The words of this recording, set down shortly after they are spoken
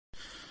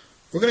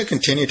We're going to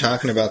continue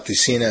talking about the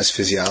CNS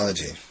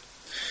physiology.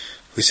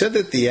 We said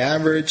that the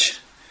average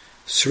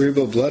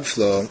cerebral blood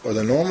flow, or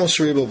the normal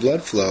cerebral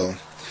blood flow,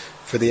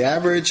 for the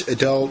average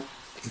adult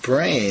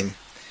brain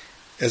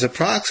is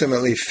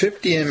approximately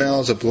 50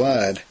 mLs of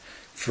blood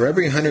for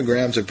every 100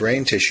 grams of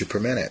brain tissue per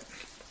minute.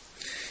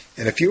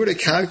 And if you were to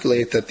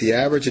calculate that the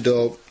average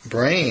adult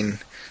brain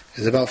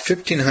is about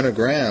 1,500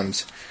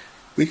 grams,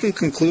 we can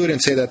conclude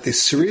and say that the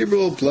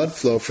cerebral blood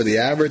flow for the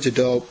average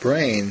adult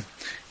brain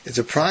is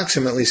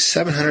approximately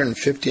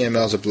 750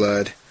 mLs of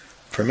blood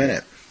per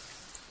minute.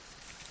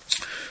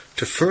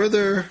 To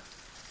further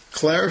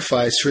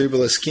clarify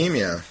cerebral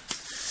ischemia,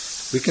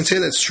 we can say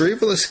that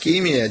cerebral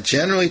ischemia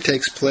generally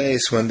takes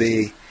place when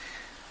the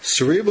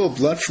cerebral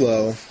blood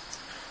flow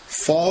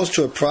falls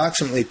to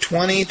approximately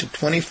 20 to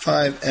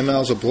 25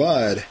 mLs of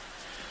blood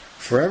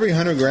for every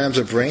 100 grams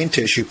of brain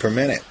tissue per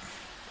minute.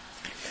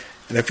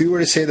 And if we were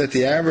to say that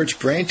the average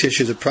brain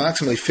tissue is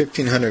approximately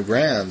 1,500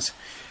 grams,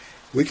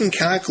 we can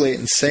calculate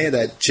and say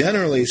that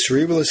generally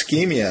cerebral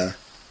ischemia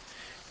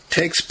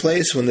takes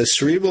place when the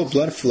cerebral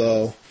blood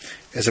flow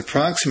is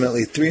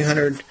approximately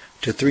 300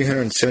 to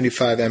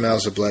 375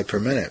 mLs of blood per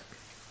minute.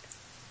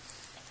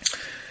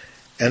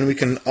 And we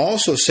can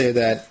also say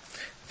that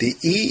the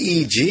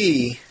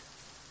EEG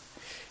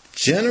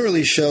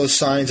generally shows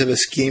signs of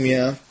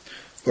ischemia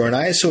or an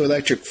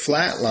isoelectric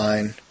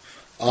flatline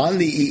on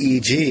the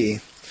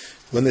EEG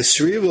when the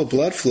cerebral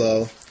blood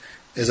flow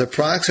is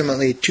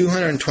approximately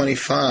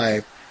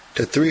 225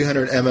 to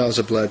 300 mLs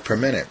of blood per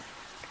minute.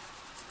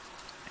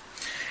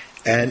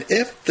 And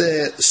if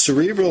the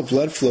cerebral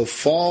blood flow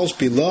falls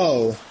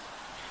below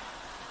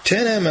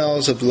 10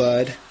 mLs of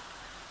blood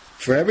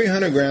for every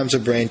 100 grams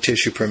of brain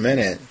tissue per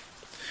minute,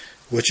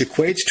 which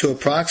equates to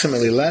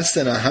approximately less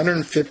than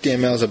 150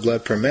 mLs of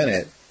blood per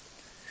minute,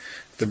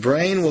 the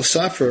brain will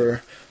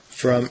suffer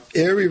from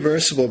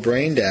irreversible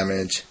brain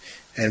damage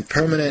and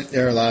permanent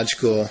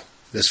neurological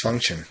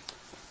dysfunction.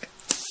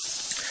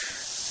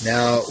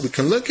 Now, we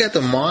can look at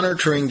the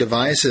monitoring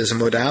devices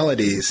and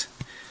modalities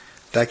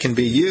that can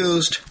be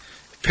used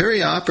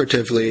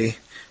perioperatively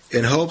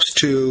in hopes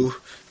to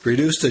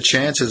reduce the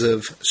chances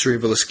of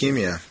cerebral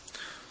ischemia.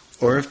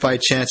 Or if by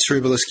chance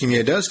cerebral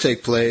ischemia does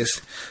take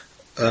place,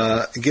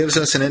 it gives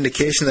us an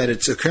indication that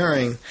it's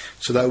occurring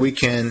so that we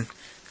can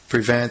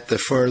prevent the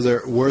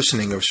further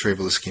worsening of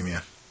cerebral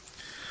ischemia.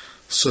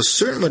 So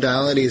certain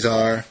modalities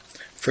are,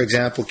 for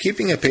example,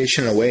 keeping a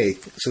patient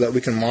awake so that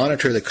we can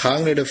monitor the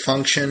cognitive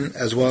function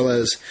as well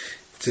as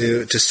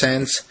to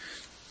sense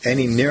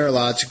any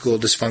neurological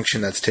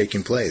dysfunction that's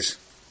taking place.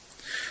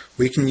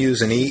 We can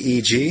use an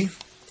EEG,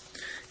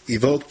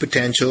 evoke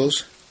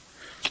potentials,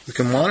 we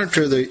can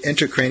monitor the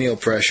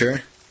intracranial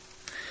pressure,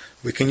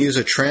 we can use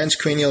a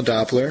transcranial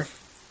Doppler,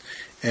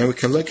 and we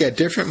can look at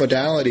different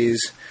modalities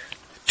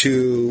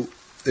to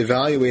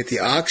evaluate the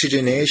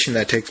oxygenation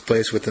that takes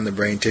place within the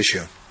brain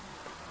tissue.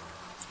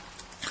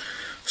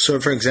 So,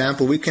 for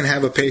example, we can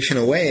have a patient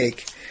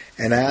awake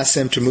and ask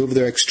them to move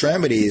their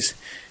extremities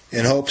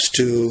in hopes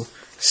to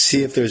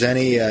see if there's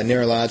any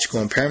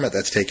neurological impairment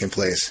that's taking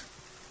place.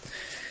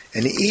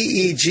 An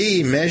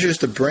EEG measures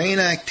the brain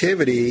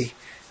activity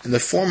in the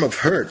form of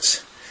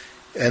hertz,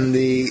 and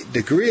the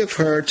degree of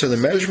hertz or the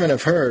measurement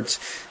of hertz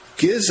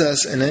gives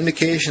us an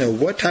indication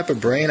of what type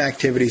of brain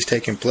activity is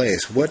taking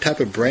place, what type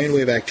of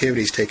brainwave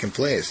activity is taking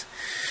place.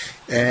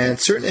 And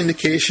certain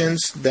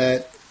indications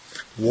that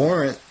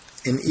warrant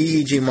in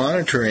EEG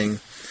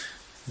monitoring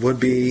would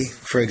be,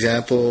 for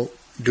example,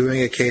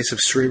 doing a case of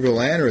cerebral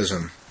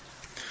aneurysm,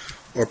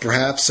 or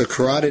perhaps a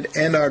carotid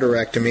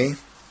endarterectomy,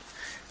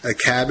 a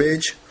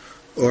CABG,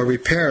 or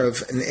repair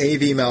of an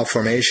AV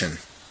malformation.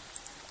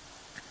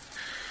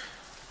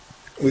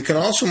 We can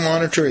also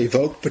monitor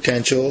evoked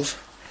potentials,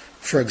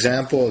 for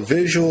example, a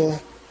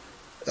visual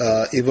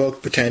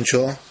evoked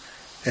potential,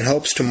 in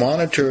hopes to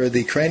monitor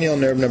the cranial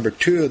nerve number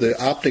 2,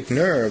 the optic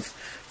nerve.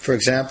 For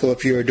example,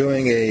 if you are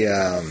doing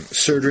a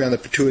surgery on the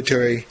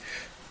pituitary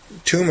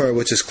tumor,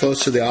 which is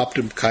close to the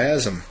optic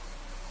chiasm,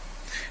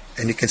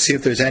 and you can see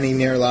if there's any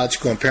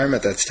neurological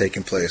impairment that's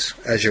taking place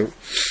as you're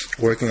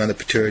working on the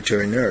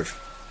pituitary nerve,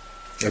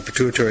 or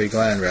pituitary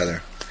gland,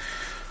 rather.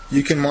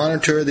 You can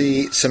monitor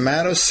the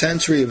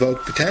somatosensory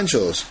evoked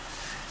potentials,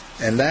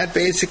 and that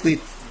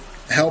basically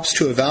helps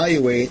to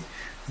evaluate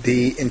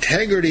the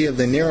integrity of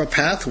the neural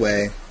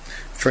pathway,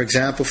 for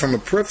example, from a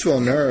peripheral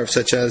nerve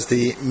such as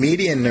the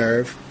median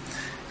nerve,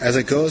 as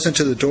it goes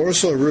into the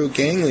dorsal root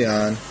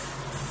ganglion,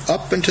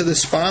 up into the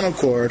spinal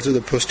cord through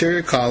the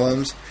posterior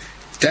columns,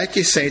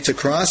 decussates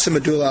across the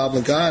medulla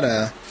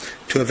oblongata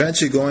to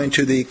eventually go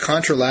into the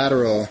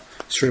contralateral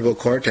cerebral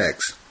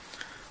cortex.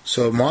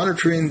 So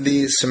monitoring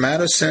the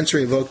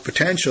somatosensory evoked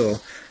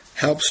potential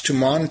helps to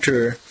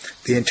monitor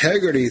the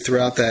integrity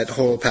throughout that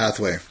whole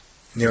pathway,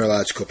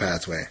 neurological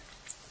pathway.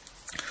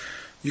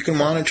 You can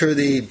monitor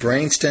the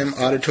brainstem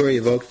auditory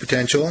evoked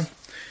potential,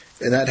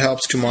 and that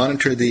helps to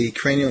monitor the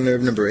cranial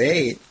nerve number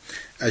 8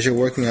 as you're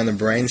working on the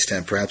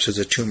brainstem. Perhaps there's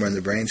a tumor in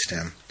the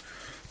brainstem.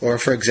 Or,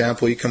 for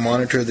example, you can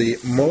monitor the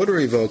motor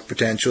evoked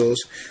potentials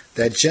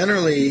that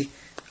generally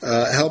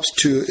helps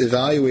to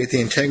evaluate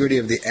the integrity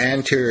of the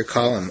anterior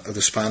column of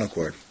the spinal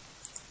cord.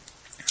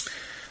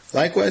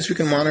 Likewise, we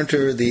can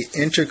monitor the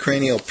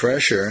intracranial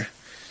pressure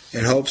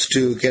in hopes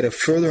to get a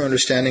further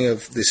understanding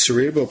of the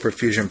cerebral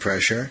perfusion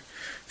pressure,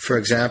 for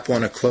example,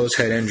 in a closed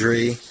head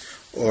injury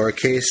or a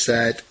case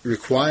that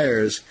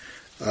requires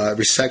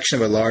resection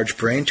of a large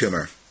brain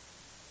tumor.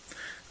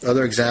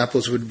 Other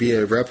examples would be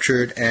a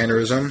ruptured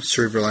aneurysm,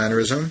 cerebral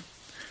aneurysm,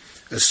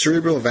 a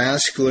cerebral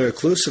vascular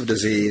occlusive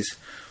disease,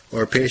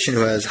 or a patient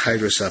who has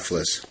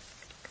hydrocephalus.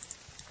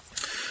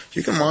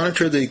 You can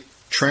monitor the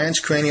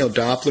transcranial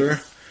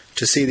Doppler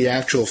to see the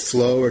actual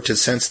flow or to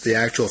sense the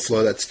actual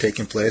flow that's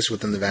taking place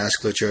within the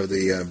vasculature of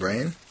the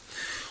brain,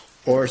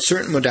 or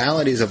certain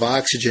modalities of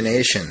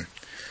oxygenation,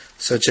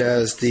 such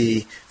as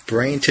the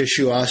brain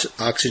tissue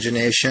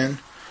oxygenation,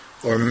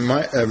 or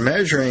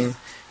measuring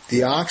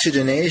the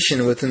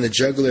oxygenation within the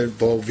jugular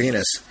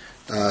bulbous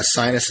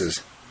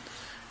sinuses.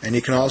 And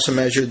you can also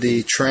measure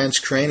the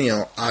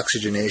transcranial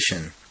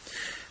oxygenation.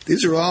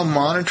 These are all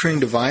monitoring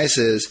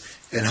devices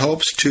in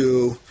hopes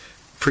to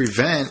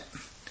prevent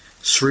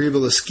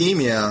cerebral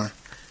ischemia,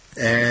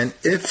 and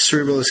if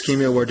cerebral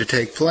ischemia were to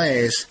take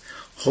place,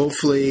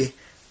 hopefully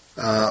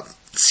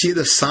see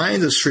the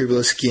signs of cerebral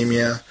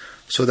ischemia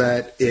so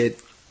that it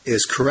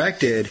is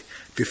corrected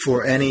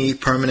before any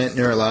permanent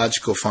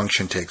neurological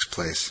function takes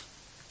place.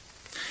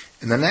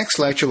 In the next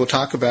lecture, we'll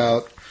talk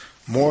about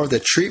more of the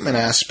treatment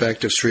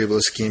aspect of cerebral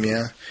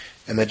ischemia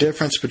and the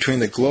difference between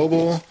the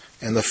global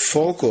and the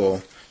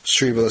focal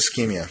cerebral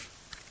ischemia.